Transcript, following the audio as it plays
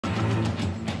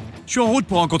Je suis en route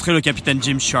pour rencontrer le capitaine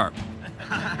Jim Sharpe.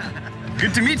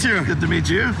 Good to meet you. Good to meet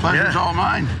you. Pleasure's all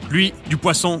mine. Lui, du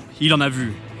poisson, il en a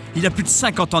vu. Il a plus de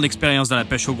 50 ans d'expérience dans la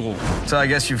pêche au gros. So I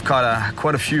guess you've caught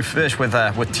quite a few fish with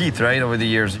teeth, right, over the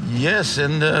years. Yes,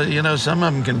 and you know, some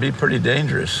of them can be pretty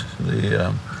dangerous.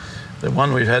 The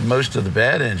one we've had most of the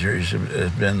bad injuries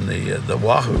has been the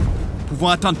wahoo. Pouvant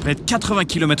atteindre près de 80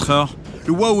 km/h,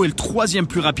 le wahoo est le troisième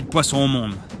plus rapide poisson au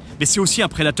monde. Mais c'est aussi un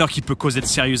prédateur qui peut causer de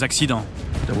sérieux accidents.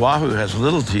 The wahoo has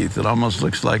little teeth that almost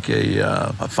looks like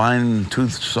a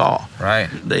fine-toothed saw. Right.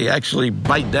 They actually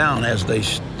bite down as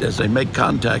they make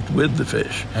contact with the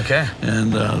fish. Okay.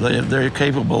 And they're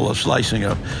capable of slicing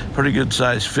a pretty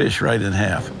good-sized fish right in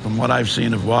half. From what I've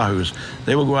seen of wahoos,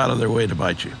 they will go out of their way to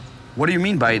bite you. What do you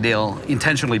mean by they'll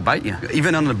intentionally bite you?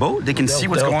 Even on the boat, they can see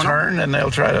what's going on? They'll turn and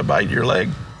they'll try to bite your leg.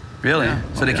 Really? Yeah.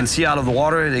 So they can see out of the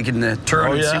water, they can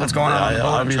turn and see what's going on the boat?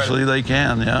 Obviously they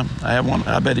can, yeah. I have one,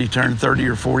 I bet he turned 30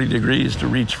 or 40 degrees to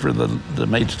reach for the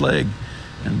mate's leg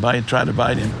and try to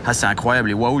bite him. Ah, c'est incroyable,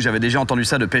 les wahoo, j'avais déjà entendu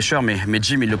ça de pêcheurs, mais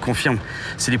Jim, il le confirme.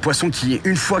 C'est des poissons qui,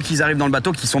 une fois qu'ils arrivent dans le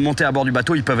bateau, qu'ils sont montés à bord du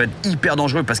bateau, ils peuvent être hyper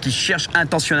dangereux parce qu'ils cherchent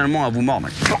intentionnellement à vous mordre.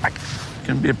 It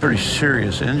can be a pretty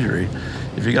serious injury.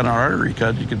 If you got an artery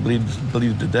cut, you could bleed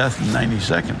to death in 90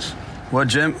 seconds. Well,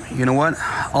 Jim, you know what?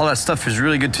 All that stuff is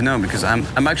really good to know because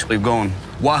I'm actually going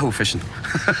wahoo fishing.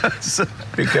 So,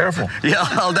 be careful. Yeah,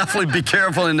 I'll definitely be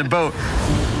careful in the boat.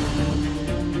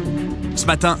 Ce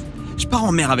matin, je pars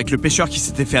en mer avec le pêcheur qui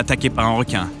s'était fait attaquer par un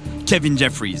requin, Kevin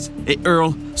Jeffries, et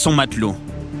Earl, son matelot.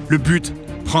 Le but,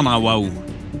 prendre un wahoo.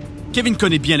 Kevin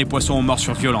connaît bien les poissons aux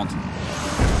morsures violentes.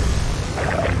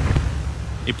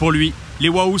 Et pour lui, les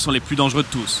wahoo sont les plus dangereux de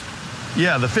tous.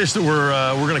 Yeah, the fish that we're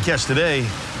going to catch today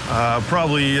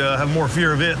probably have more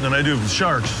fear of it than I do of the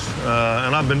sharks.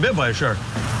 And I've been bit by a shark.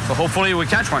 So hopefully we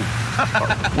catch one.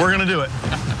 We're going to do it.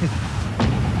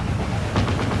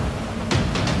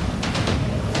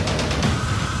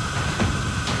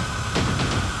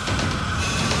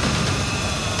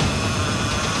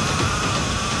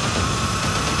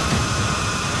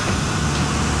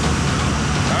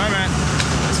 All right, man.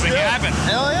 Let's make it happen.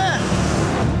 Hell yeah.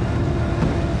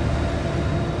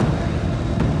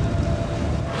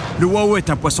 Le wahoo est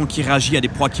un poisson qui réagit à des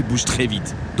proies qui bougent très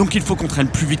vite, donc il faut qu'on traîne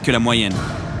plus vite que la moyenne.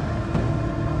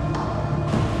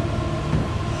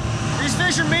 These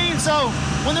fish are mean, so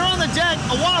when they're on the deck,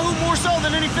 a wahoo more so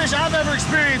than any fish I've ever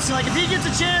experienced. Like if he gets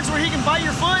a chance where he can bite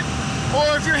your foot,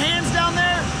 or if your hand's down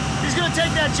there, he's gonna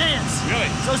take that chance. Really?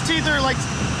 So his teeth are like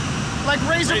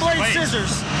razor blade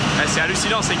scissors. C'est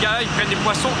hallucinant, ces gars-là, ils prennent des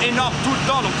poissons énormes tout le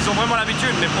temps, donc ils ont vraiment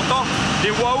l'habitude. Mais pourtant, les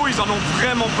wahoo, ils en ont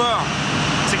vraiment peur.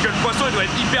 C'est que le poisson, il doit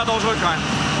être hyper dangereux quand même.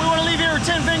 We want to leave here with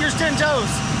 10 fingers, 10 toes.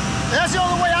 That's the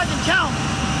only way I can count.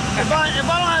 If I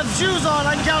don't have shoes on,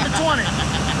 I can count to 20.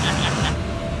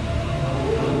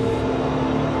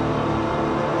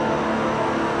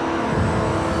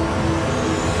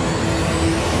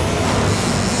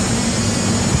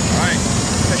 All right,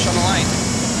 fish on the line.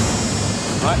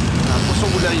 Ouais, un poisson au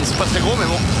bout de la ligne. C'est pas très gros, mais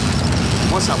bon.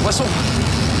 Moi, c'est un poisson.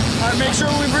 All right, make sure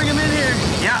we bring him in here.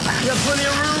 Yeah. You got plenty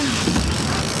of room.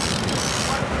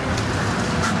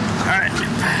 All right.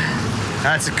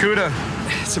 That's a cuda.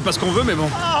 C'est pas ce qu'on veut, mais bon.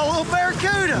 Oh, a little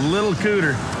barracuda. Little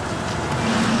cooter.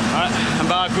 Ouais, un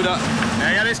barracuda. Et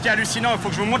regardez ce qui est hallucinant, il faut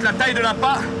que je vous montre la taille de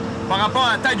l'appât par rapport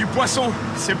à la taille du poisson.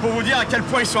 C'est pour vous dire à quel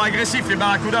point ils sont agressifs, les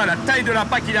barracudas, la taille de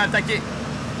l'appât qu'il a attaqué.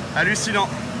 Hallucinant.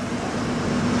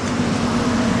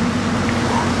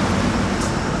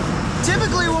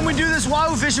 Typically, when we do this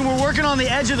wahoo fishing, we're working on the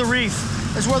edge of the reef.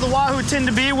 That's where the wahoo tend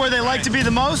to be, where they like to be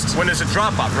the most. When there's a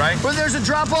drop-off, right? Where there's a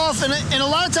drop-off, and a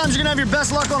lot of times you're gonna have your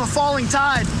best luck on a falling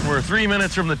tide. We're 3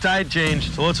 minutes from the tide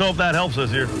change, so let's hope that helps us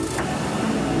here. Here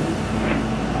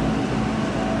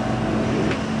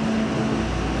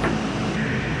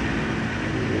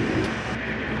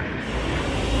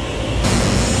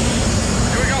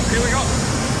we go, here we go.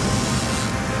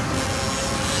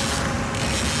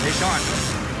 Hey, Sean.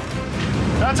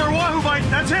 That's our wahoo bite.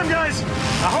 That's him, guys.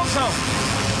 I hope so.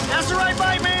 That's the right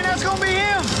bite, man. That's gonna be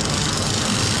him.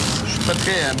 Je suis pas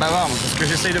très bavard, parce que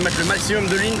j'essaye de mettre le maximum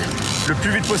de lignes le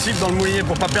plus vite possible dans le moulinet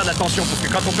pour pas perdre la tension. Parce que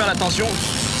quand on perd la tension,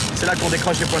 c'est là qu'on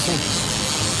décroche les poissons.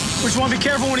 We just want to be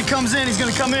careful when he comes in. He's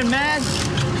gonna come in mad,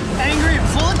 angry, and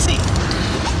full of teeth.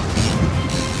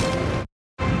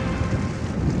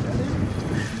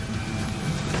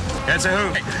 That's a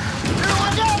who. Hey,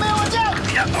 watch out, man, watch out!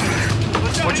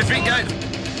 Yeah. Watch your feet, guys.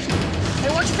 Hey,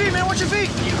 watch your feet, man, watch your feet.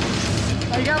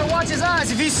 Now, you gotta watch his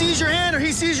eyes. If he sees your hand or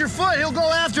he sees your foot, he'll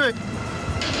go after it.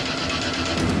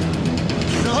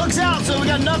 The hook's out, so we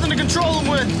got nothing to control him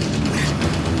with.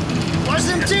 Watch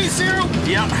them teeth, Cyril.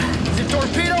 Yeah. Is it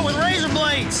torpedo with razor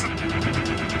blades.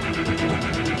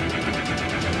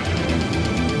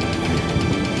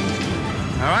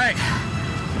 All right.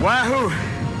 Wahoo!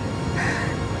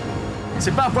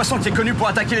 C'est pas un poisson qui est connu pour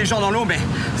attaquer les gens dans l'eau, mais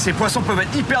ces poissons peuvent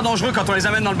être hyper dangereux quand on les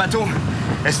amène dans le bateau.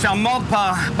 Et se faire mordre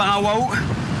par un wahoo,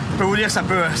 je peux vous dire que ça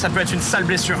peut être une sale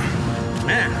blessure.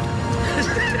 Man.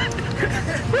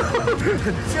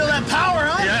 Feel that power,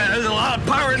 huh? Yeah, there's a lot of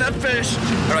power in that fish.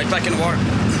 All right, back in the water.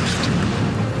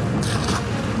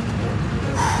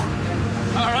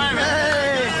 All right, man.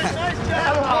 Hey! Nice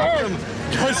job. Awesome.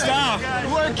 Good stuff.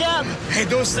 Good work, Cap. Hey,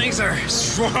 those things are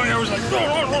strong. I was like,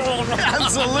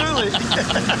 Absolutely.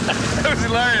 that was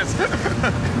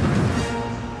hilarious.